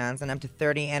in Wisconsin. Up to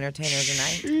 30 entertainers a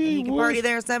night. And you can party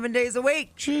there 7 days a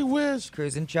week. Gee whiz.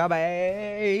 Cruisin' Chubbies.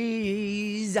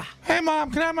 Hey,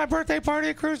 Mom, can I have my birthday party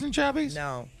at Cruisin' Chubbies?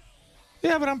 No.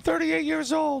 Yeah, but I'm 38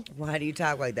 years old. Why do you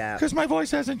talk like that? Because my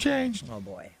voice hasn't changed. Oh,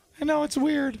 boy. I know, it's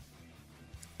weird.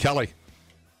 Kelly.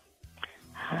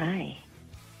 Hi.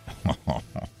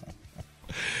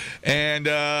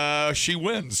 And she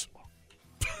wins.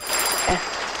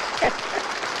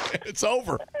 It's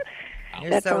over. You're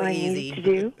That's so all easy. I need to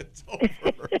do. It's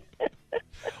over.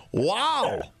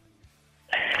 Wow.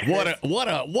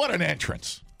 What an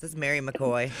entrance. This is Mary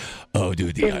McCoy. Oh,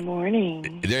 dude. Good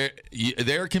morning.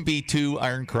 There can be two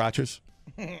iron crotches.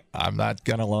 I'm not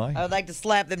going to lie. I would like to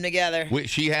slap them together.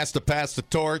 She has to pass the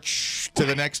torch to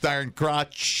the next iron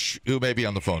crotch, who may be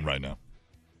on the phone right now.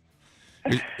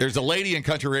 There's a lady in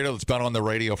country radio that's been on the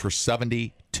radio for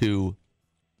 72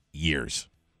 years.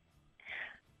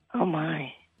 Oh,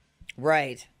 my.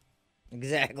 Right.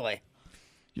 Exactly.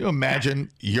 You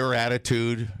imagine your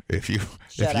attitude if you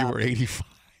were 85?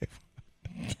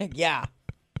 Yeah.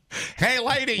 Hey,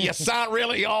 lady, you sound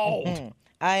really old.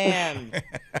 I am.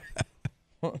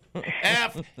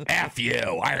 F you,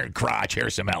 iron crotch.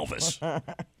 Here's some Elvis.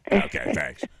 Okay,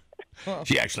 thanks.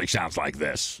 She actually sounds like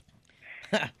this.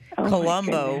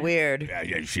 Columbo, weird.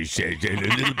 Yeah, she said a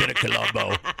little bit of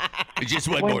Columbo. Just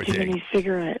one more too thing. Many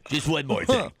cigarettes. Just one more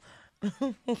thing.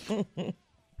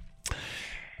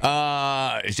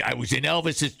 I was in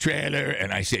Elvis's trailer,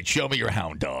 and I said, "Show me your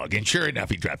hound dog." And sure enough,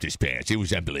 he dropped his pants. It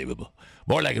was unbelievable.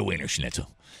 More like a wiener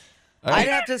schnitzel. I'd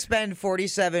have to spend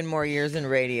 47 more years in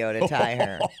radio to tie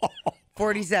her.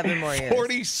 47 more years.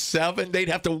 47? They'd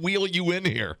have to wheel you in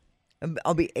here.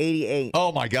 I'll be 88.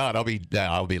 Oh my God, I'll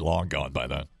be long gone by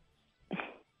then.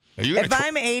 If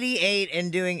I'm 88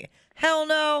 and doing, hell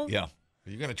no. Yeah.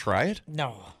 Are you gonna try it?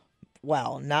 No.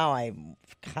 Well, now I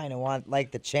kind of want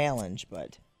the challenge,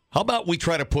 but how about we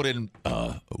try to put in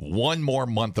one more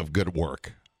month of good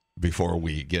work before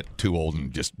we get too old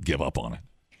and just give up on it?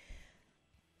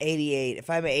 88. If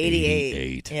I'm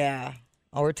 88, yeah,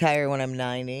 I'll retire when I'm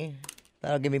 90.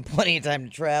 That'll give me plenty of time to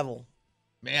travel.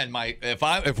 Man,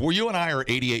 if you and I are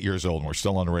 88 years old and we're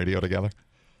still on the radio together,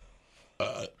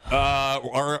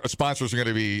 our sponsors are going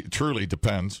to be Truly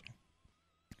Depends.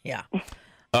 Yeah.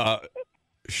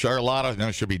 Charlotta,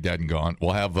 no, she'll be dead and gone.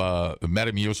 We'll have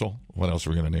Metamucil. What else are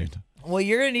we going to need? Well,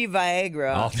 you're going to need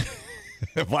Viagra.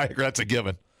 Viagra, that's a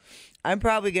given. I'm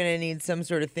probably going to need some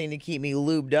sort of thing to keep me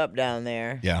lubed up down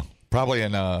there. Yeah, probably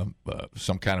in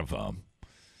some kind of.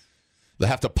 They'll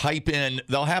have to pipe in.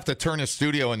 They'll have to turn the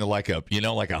studio into like a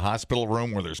hospital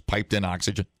room where there's piped in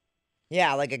oxygen.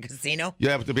 Yeah, like a casino. You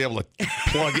have to be able to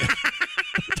plug in.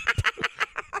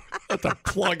 Have to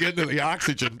plug into the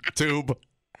oxygen tube.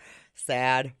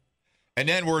 Sad. And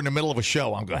then we're in the middle of a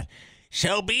show. I'm going,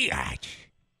 so Biatch,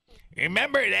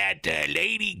 remember that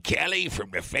lady Kelly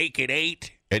from the Fake It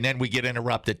 8? And then we get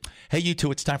interrupted. Hey, you two,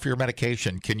 it's time for your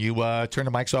medication. Can you turn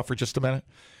the mics off for just a minute?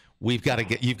 You've got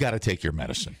to take your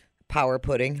medicine. Power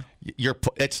pudding.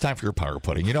 It's time for your power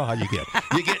pudding. You know how you get.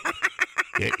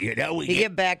 We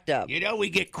get backed up. We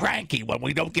get cranky when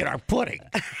we don't get our pudding.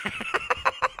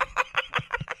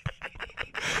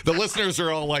 The listeners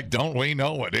are all like, don't we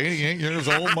know it? 88 years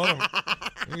old,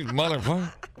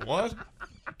 motherfucker. What?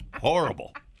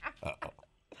 Horrible. Uh-oh.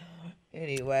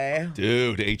 Anyway.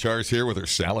 Dude, HR's here with her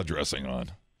salad dressing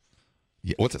on.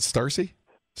 Yeah, what's it, Starcy?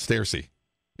 Staircy.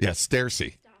 Yeah,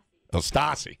 Staircy. Oh,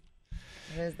 Stassi.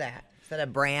 What is that? Is that a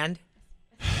brand?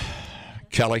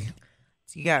 Kelly.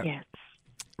 So you got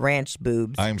ranch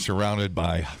boobs. I'm surrounded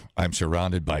by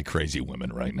crazy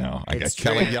women right now. I got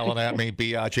Kelly yelling at me,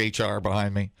 Biatch HR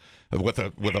behind me with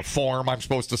a form I'm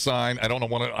supposed to sign. I don't even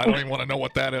want to know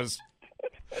what that is.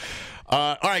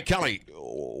 All right, Kelly,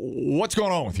 what's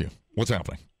going on with you? What's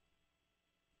happening?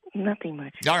 Nothing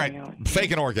much. All right,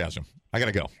 fake an orgasm. I got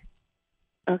to go.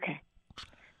 Okay.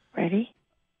 Ready?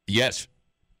 Yes.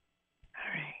 All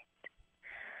right.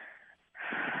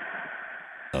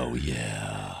 Oh,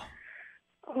 yeah.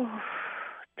 Oh,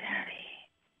 Daddy.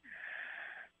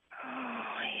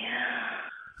 Oh, yeah.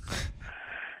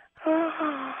 Oh,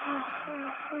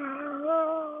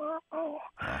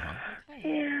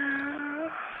 yeah.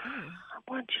 I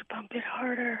want you to pump it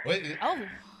harder. Wait. Oh.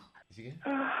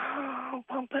 Oh,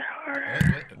 pump it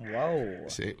harder. Whoa.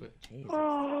 See?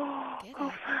 Oh, go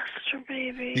faster,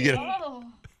 baby. You get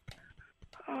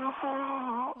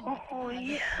Oh,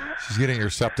 yeah. She's getting her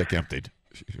septic emptied.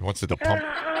 She wants it to pump.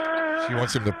 She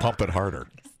wants him to pump it harder.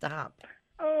 Stop.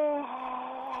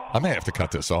 Oh. I may have to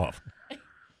cut this off.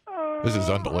 This is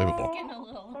unbelievable. Getting a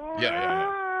little,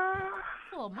 Yeah.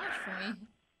 a little much for me.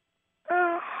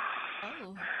 Oh.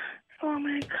 Oh. You want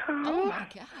me to come? Oh my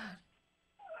God.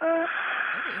 Oh.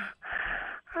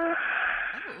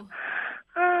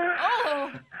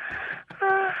 Oh.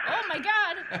 Oh my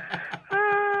God.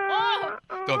 Oh.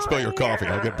 Don't spill your coffee.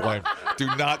 I'll get blamed. Do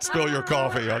not spill your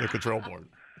coffee on the control board.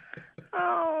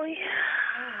 Oh, yeah.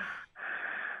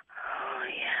 Oh,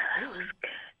 yeah. That was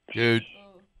good. Dude,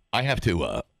 I have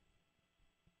to,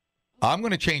 I'm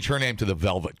going to change her name to the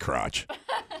Velvet Crotch.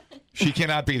 She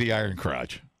cannot be the Iron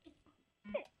Crotch.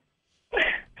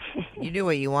 You do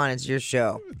what you want. It's your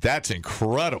show. That's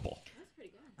incredible.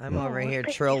 I'm over here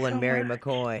trolling Mary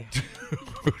McCoy.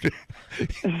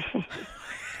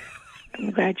 I'm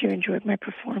glad you enjoyed my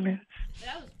performance.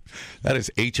 That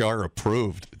is HR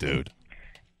approved, dude.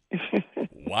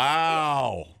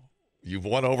 Wow. You've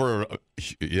won over.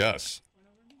 Yes.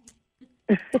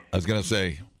 I was going to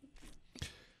say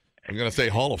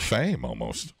Hall of Fame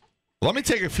almost. Let me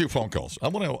take a few phone calls. I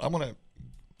want to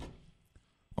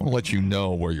let you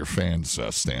know where your fans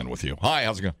stand with you. Hi,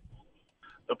 how's it going?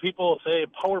 The people say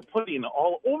power pudding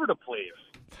all over the place.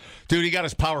 Dude, he got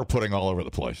his power pudding all over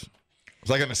the place. It's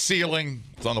like on the ceiling.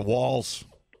 It's on the walls.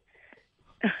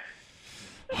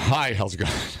 Hi, how's it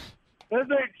going? With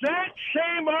the exact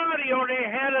same audio, they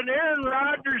had an Aaron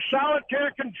Rodgers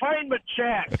solitary confinement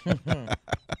chat.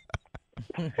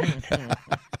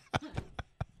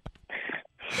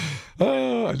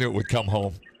 Oh, I knew it would come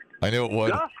home. I knew it would.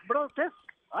 Just broke this.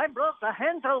 I broke the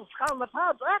handles on the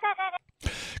pub.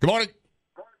 Good morning.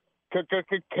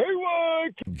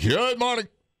 K-Wood. Good morning.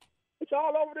 It's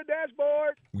all over the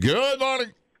dashboard. Good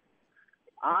morning.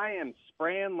 I am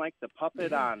spraying like the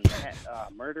puppet on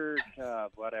murdered,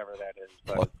 whatever that is.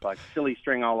 But it's like silly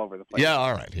string all over the place. Yeah,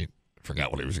 all right. He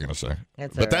forgot what he was going to say.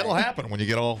 That's but all that'll right. happen when you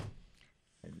get all...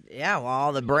 Yeah, well,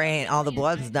 all the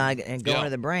blood's not going to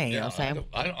the brain. You know what I'm saying?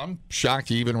 I'm shocked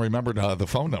you even remembered the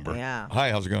phone number. Yeah.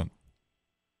 Hi, how's it going?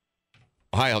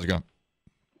 Hi, how's it going?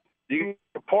 You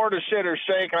pour the shit or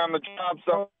shake on the job,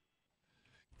 so.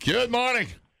 Good morning.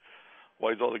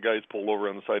 Why is all the guys pulled over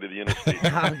on the side of the interstate?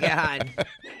 Oh, God.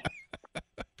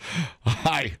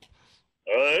 Hi.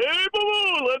 Hey,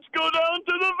 boo-boo, let's go down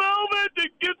to the Velvet and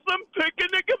get some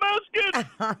picnic.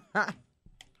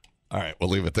 All right, we'll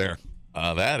leave it there.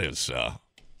 That is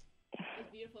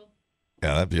beautiful.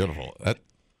 Yeah, that's beautiful. That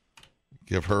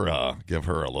give her a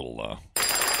little love.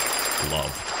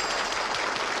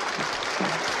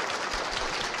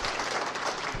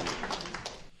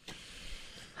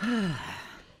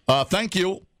 Thank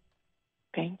you.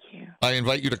 Thank you. I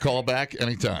invite you to call back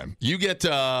anytime. You get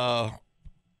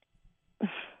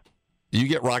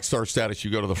rock star status.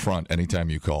 You go to the front anytime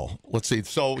you call. Let's see.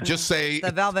 So just say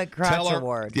the Velvet Crotch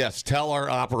Award. Yes, tell our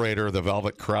operator the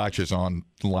Velvet Crotch is on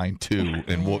line 2,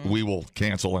 and we will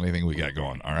cancel anything we got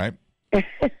going. All right.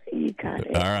 You got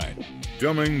it. All right.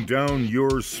 Dumbing down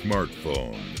your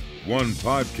smartphone. One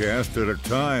podcast at a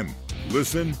time.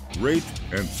 Listen, rate,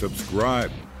 and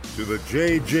subscribe to the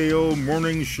JJO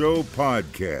Morning Show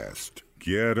podcast.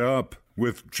 Get up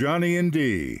with Johnny and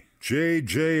D.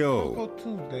 JJO. Taco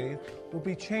Tuesdays will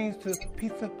be changed to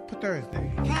Pizza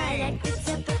Thursday. I like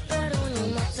pizza,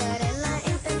 pepperoni, mozzarella,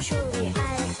 and anchovy.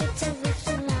 I like pizza with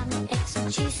salami,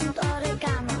 extra cheese, and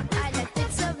oregano. I like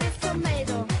pizza with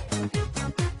tomato.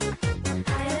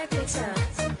 I like pizza.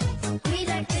 We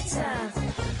like pizza.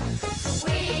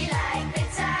 We like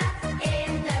pizza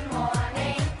in the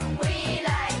morning. We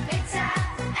like pizza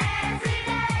every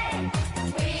day.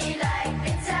 We like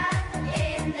pizza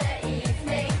in the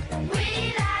evening. We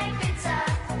like pizza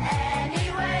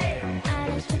anyway. I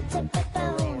like pizza,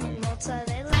 pepperoni,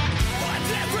 mozzarella. But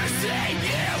everything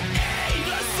you eat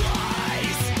a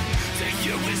slice. To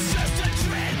you it's just a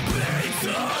trend. Pizza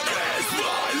is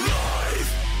my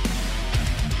life.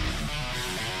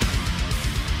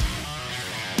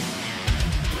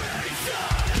 Pizza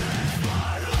is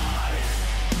my life.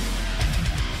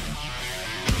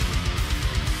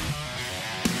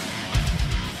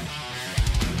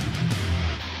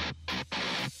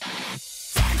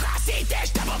 Ten class deep dish,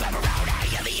 double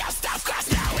pepperoni, and the stuffed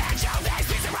crust, no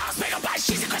anchovies, pizza rolls, pickle pies,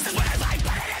 cheesy crisps, what I like,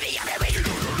 put it in the oven, we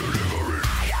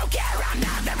I don't care, I'm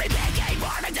not very picky,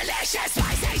 warm and delicious,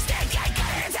 spicy, sticky,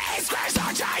 cut it into 8 squares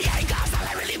or triangles, all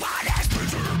I really want is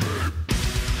pizza and meat.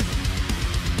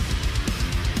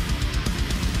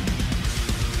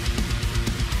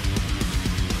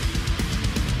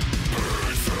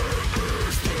 Pizza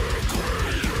is the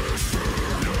greatest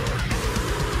food on earth.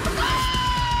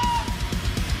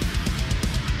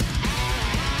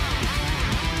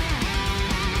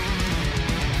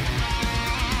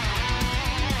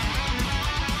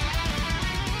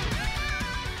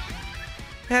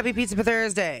 Happy Pizza for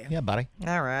Thursday. Yeah, buddy.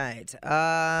 All right.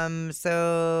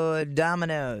 So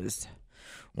Domino's,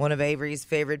 one of Avery's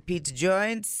favorite pizza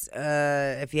joints.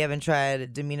 If you haven't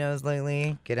tried Domino's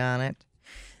lately, get on it.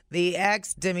 The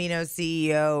ex-Domino's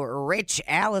CEO, Rich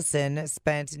Allison,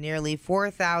 spent nearly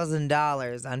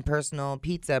 $4,000 on personal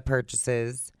pizza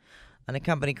purchases on a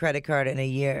company credit card in a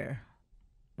year,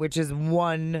 which is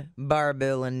one bar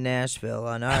bill in Nashville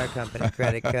on our company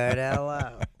credit card.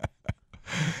 Hello.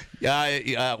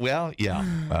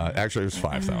 Actually, it was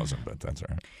 5,000, but that's all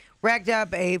right. Racked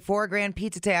up a $4,000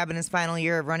 pizza tab in his final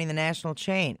year of running the national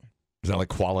chain. Is that like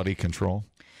quality control?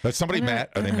 Is somebody mad?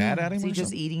 Are they mad at him? Is he or just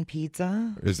something? eating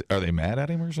pizza? Are they mad at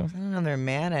him or I something? don't know. They're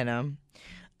mad at him.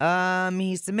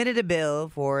 He submitted a bill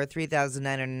for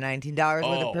 $3,919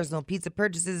 worth of personal pizza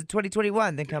purchases in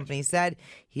 2021. The company said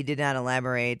they did not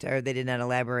elaborate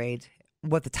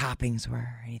what the toppings were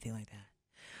or anything like that.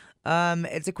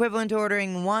 It's equivalent to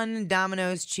ordering one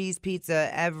Domino's cheese pizza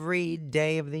every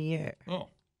day of the year. Oh.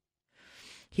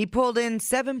 He pulled in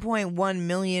 $7.1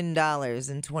 million in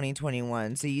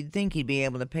 2021, so you'd think he'd be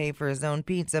able to pay for his own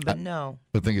pizza, but no.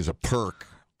 I think it's a perk.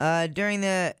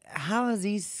 How is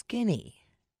he skinny?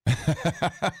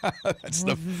 That's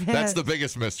the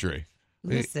biggest mystery.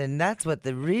 Listen, that's what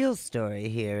the real story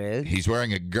here is. He's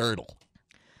wearing a girdle.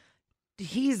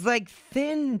 He's like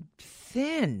thin.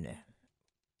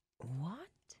 What?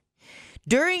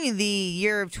 During the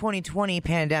year of 2020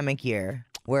 pandemic year,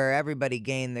 where everybody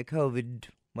gained the COVID,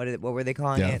 what were they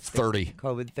calling it? 30.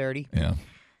 COVID 30. Yeah.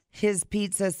 His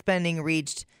pizza spending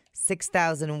reached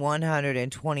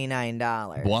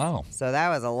 $6,129. Wow. So that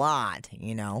was a lot,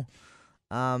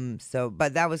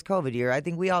 but that was COVID year. I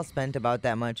think we all spent about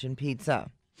that much in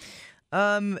pizza.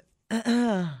 Domino's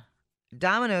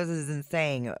isn't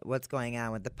saying what's going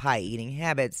on with the pie eating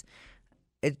habits.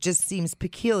 It just seems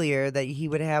peculiar that he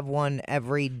would have one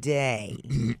every day.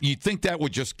 You'd think that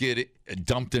would just get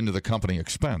dumped into the company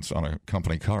expense on a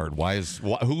company card.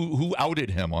 Who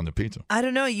outed him on the pizza? I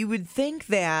don't know. You would think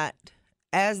that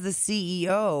as the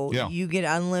CEO, you get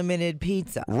unlimited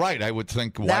pizza. Right, I would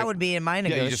think. That would be in my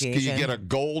negotiation. You get a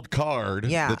gold card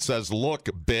that says, look,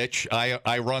 bitch,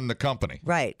 I run the company.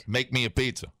 Right. Make me a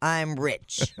pizza. I'm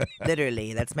rich.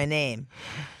 Literally, that's my name.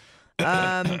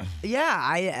 I'm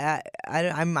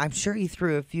sure he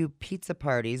threw a few pizza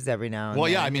parties every now and then. Well,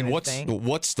 yeah, I mean,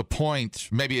 what's the point?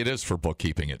 Maybe it is for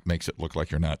bookkeeping. It makes it look like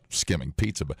you're not skimming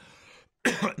pizza, but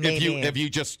if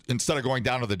you just, instead of going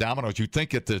down to the Domino's, you'd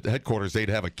think at the headquarters they'd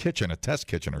have a test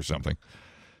kitchen or something.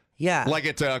 Yeah. Like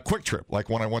at Quick Trip, like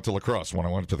when I went to La Crosse, when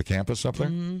I went to the campus up there.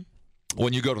 Mm-hmm.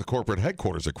 When you go to the corporate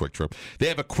headquarters at Quick Trip, they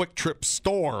have a Quick Trip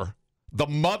store, the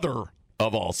mother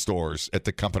of all stores at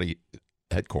the company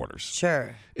headquarters.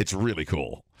 Sure. It's really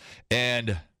cool.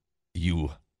 And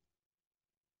you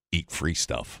eat free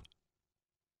stuff.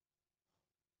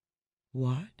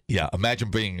 What? Yeah,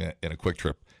 imagine being in a Quick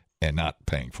Trip and not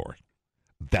paying for it.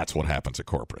 That's what happens at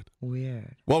corporate.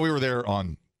 Weird. Well, we were there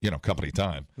on, company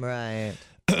time. Right.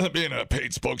 Being a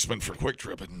paid spokesman for Quick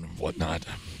Trip and whatnot.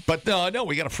 But no,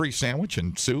 we got a free sandwich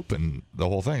and soup and the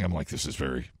whole thing. I'm like, this is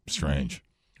very strange.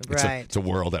 Right. It's a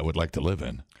world I would like to live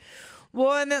in.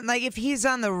 Well, and then, if he's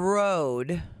on the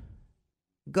road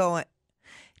going,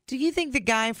 do you think the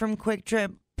guy from Quick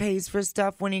Trip pays for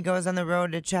stuff when he goes on the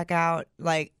road to check out?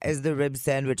 Is the rib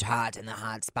sandwich hot in the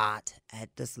hot spot at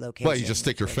this location? Well, you just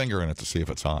stick your finger in it to see if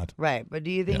it's hot. Right. But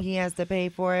do you think he has to pay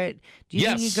for it? Do you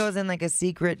think he goes in like a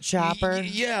secret shopper?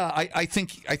 Yeah, I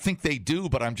think they do,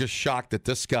 but I'm just shocked that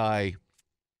this guy...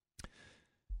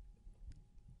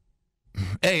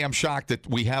 A, I'm shocked that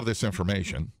we have this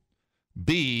information.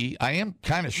 B, I am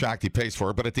kind of shocked he pays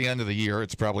for it, but at the end of the year,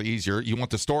 it's probably easier. You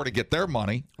want the store to get their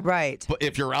money. Right. But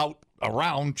if you're out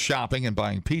around shopping and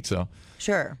buying pizza.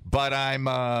 Sure. But I'm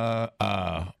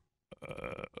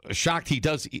shocked he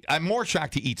does. I'm more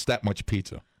shocked he eats that much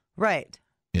pizza. Right.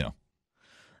 Yeah.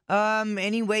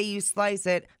 Any way you slice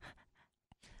it,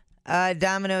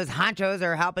 Domino's honchos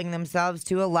are helping themselves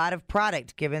to a lot of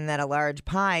product, given that a large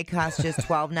pie costs just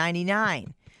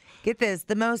 $12.99. Get this,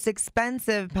 the most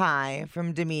expensive pie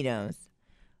from Domino's.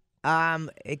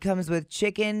 It comes with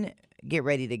chicken. Get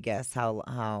ready to guess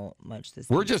how much this is.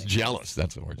 We're just jealous.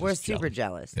 That's what we're super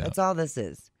jealous. Yeah. That's all this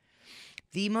is.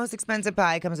 The most expensive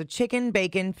pie comes with chicken,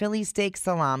 bacon, Philly steak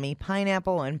salami,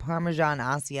 pineapple, and Parmesan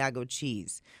Asiago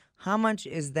cheese. How much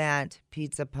is that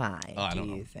pizza pie, do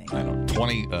you think? I don't know.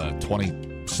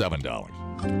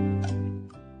 $27.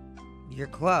 You're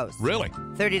close. Really?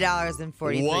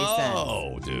 $30.43.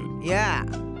 Whoa, dude. Yeah.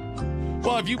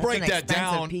 Well, if you That's break an that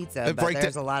down, pizza, but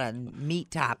there's a lot of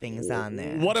meat toppings on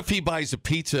there. What if he buys a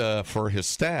pizza for his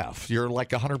staff? You're like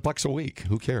 $100 a week.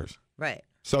 Who cares? Right.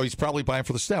 So he's probably buying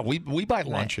for the staff. We buy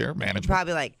lunch here, management.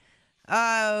 Probably like,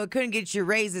 couldn't get your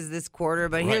raises this quarter,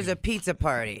 but here's a pizza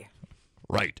party.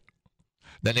 Right.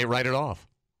 Then they write it off.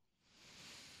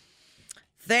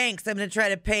 Thanks. I'm going to try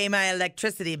to pay my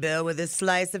electricity bill with a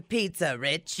slice of pizza,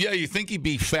 Rich. Yeah, you think he'd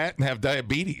be fat and have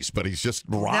diabetes, but he's just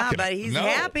rocking Nah, but he's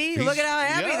happy. Look at how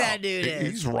happy that dude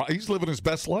is. He's living his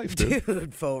best life, dude.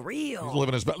 Dude, for real. He's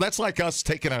living his best. That's like us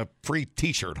taking a free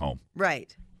T-shirt home.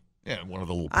 Right. Yeah, one of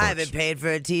the little I haven't paid for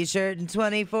a T-shirt in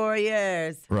 24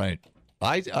 years. Right.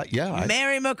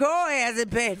 Mary McCoy hasn't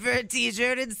paid for a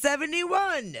T-shirt in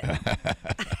 71.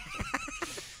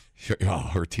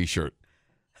 Her T-shirt.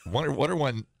 Wonder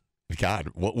when. God,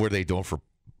 what were they doing for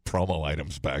promo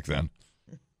items back then?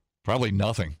 Probably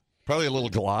nothing. Probably a little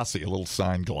glossy, a little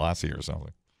signed glossy or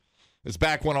something. It's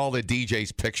back when all the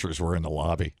DJs' pictures were in the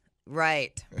lobby.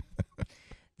 Right.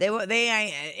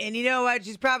 And you know what?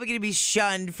 She's probably going to be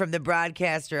shunned from the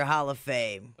Broadcaster Hall of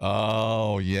Fame.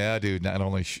 Oh, yeah, dude. Not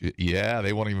only,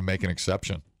 they won't even make an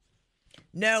exception.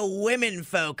 No women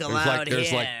folk allowed There's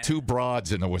here. like 2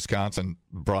 broads in the Wisconsin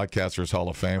Broadcasters Hall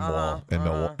of Fame wall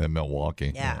in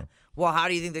Milwaukee. Yeah. You know. Well, how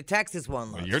do you think the Texas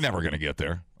one looks? You're never going to get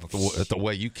there at the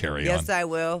way you carry on. Yes, I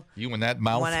will. You and that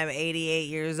mouth. When I'm 88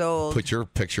 years old. Put your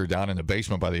picture down in the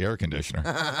basement by the air conditioner.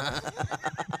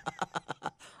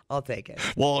 I'll take it.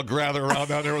 Well, I'll gather around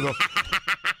down there with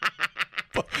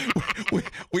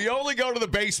we only go to the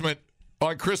basement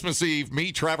on Christmas Eve.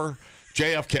 Me, Trevor,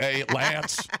 JFK,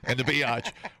 Lance, and the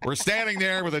Biatch. We're standing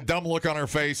there with a dumb look on our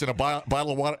face and a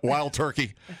bottle of Wild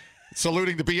Turkey,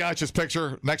 saluting the Biatch's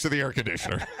picture next to the air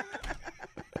conditioner.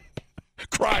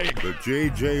 Crying. The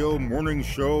JJO Morning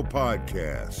Show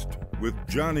podcast with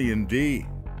Johnny and D.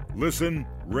 Listen,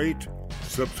 rate,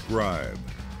 subscribe.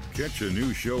 Catch a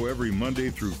new show every Monday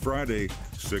through Friday,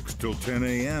 6 till 10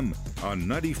 a.m. on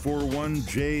 94.1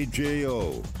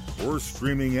 JJO or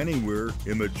streaming anywhere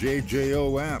in the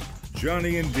JJO app.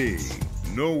 Johnny and D,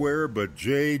 nowhere but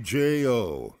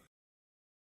JJO.